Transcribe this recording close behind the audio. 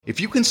If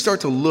you can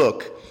start to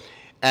look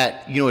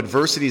at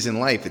adversities in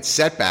life, it's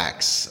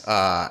setbacks,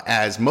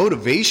 as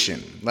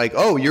motivation, like,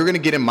 oh, you're going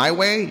to get in my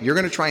way, you're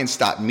going to try and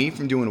stop me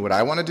from doing what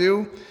I want to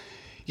do.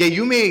 Yeah,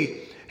 you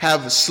may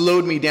have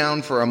slowed me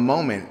down for a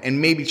moment and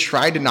maybe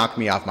tried to knock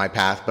me off my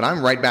path, but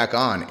I'm right back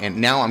on, and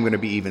now I'm going to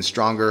be even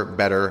stronger,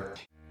 better.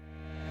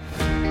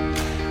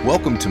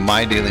 Welcome to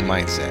My Daily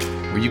Mindset,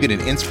 where you get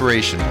an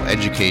inspirational,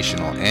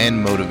 educational,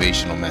 and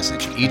motivational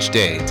message each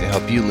day to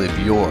help you live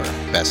your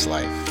best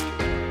life.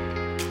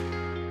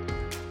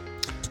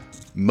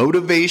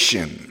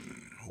 Motivation.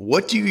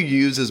 What do you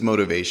use as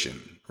motivation,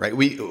 right?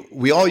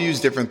 We all use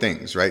different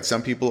things, right?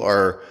 Some people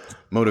are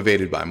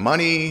motivated by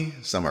money,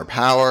 some are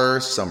power,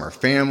 some are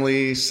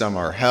family, some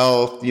are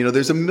health.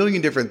 There's a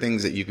million different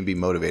things that you can be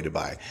motivated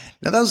by.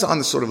 Now, that's on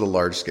the sort of the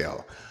large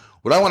scale.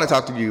 What I want to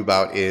talk to you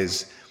about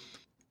is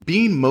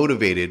being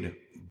motivated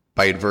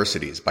by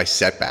adversities, by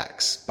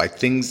setbacks, by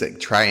things that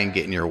try and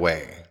get in your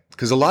way.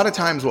 Because a lot of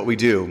times what we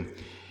do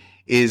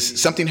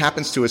is something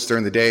happens to us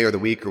during the day or the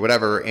week or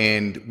whatever,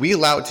 and we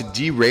allow it to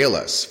derail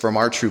us from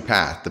our true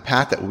path, the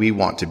path that we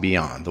want to be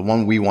on, the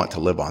one we want to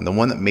live on, the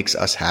one that makes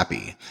us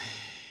happy.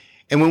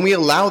 And when we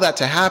allow that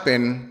to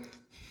happen,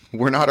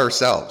 we're not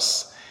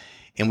ourselves,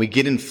 and we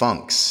get in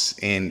funks,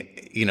 and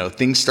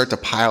things start to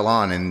pile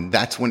on, and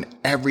that's when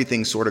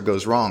everything sort of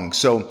goes wrong.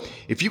 So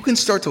if you can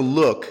start to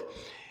look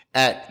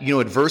at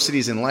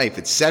adversities in life,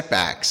 it's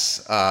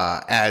setbacks,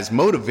 as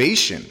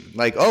motivation,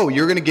 like, oh,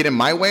 you're going to get in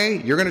my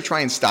way, you're going to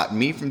try and stop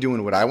me from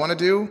doing what I want to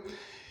do.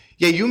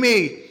 Yeah, you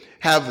may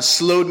have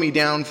slowed me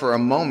down for a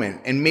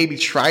moment and maybe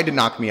tried to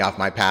knock me off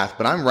my path,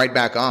 but I'm right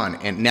back on,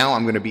 and now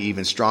I'm going to be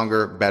even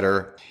stronger,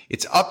 better.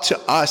 It's up to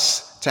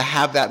us to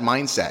have that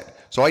mindset.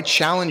 So I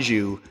challenge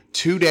you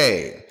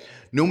today,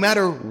 no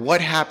matter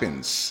what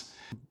happens,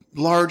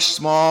 large,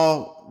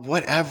 small,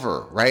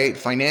 whatever, right?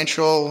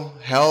 Financial,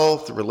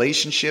 health,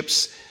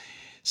 relationships,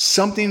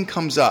 something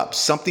comes up,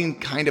 something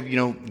kind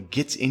of,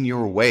 gets in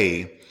your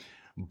way,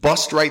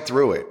 bust right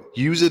through it.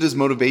 Use it as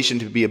motivation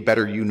to be a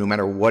better you, no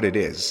matter what it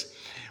is.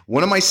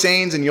 One of my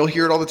sayings, and you'll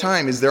hear it all the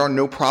time, is there are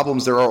no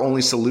problems, there are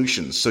only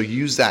solutions. So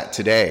use that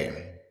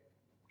today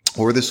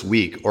or this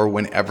week or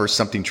whenever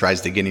something tries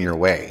to get in your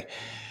way.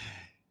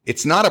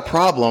 It's not a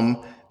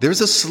problem.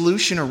 There's a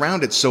solution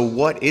around it. So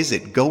what is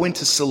it? Go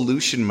into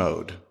solution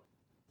mode.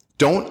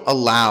 Don't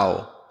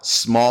allow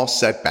small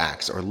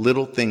setbacks or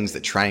little things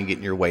that try and get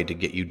in your way to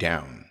get you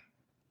down.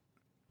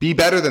 Be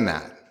better than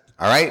that.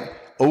 All right?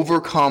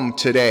 Overcome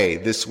today,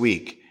 this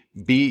week.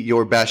 Be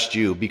your best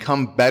you.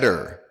 Become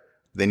better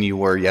than you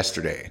were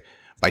yesterday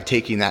by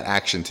taking that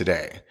action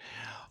today.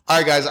 All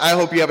right, guys, I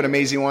hope you have an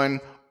amazing one.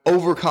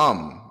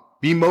 Overcome.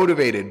 Be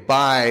motivated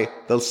by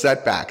those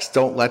setbacks.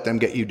 Don't let them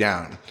get you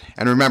down.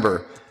 And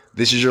remember,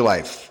 this is your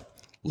life.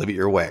 Live it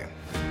your way.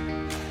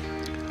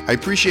 I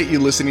appreciate you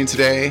listening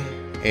today,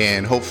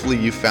 and hopefully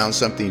you found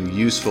something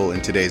useful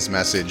in today's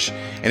message.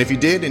 And if you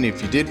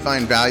did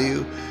find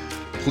value,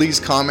 please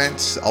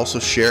comment. Also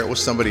share it with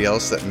somebody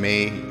else that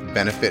may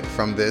benefit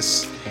from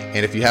this.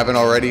 And if you haven't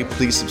already,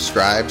 please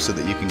subscribe so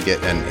that you can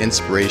get an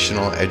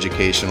inspirational,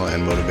 educational,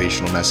 and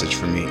motivational message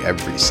from me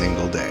every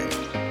single day.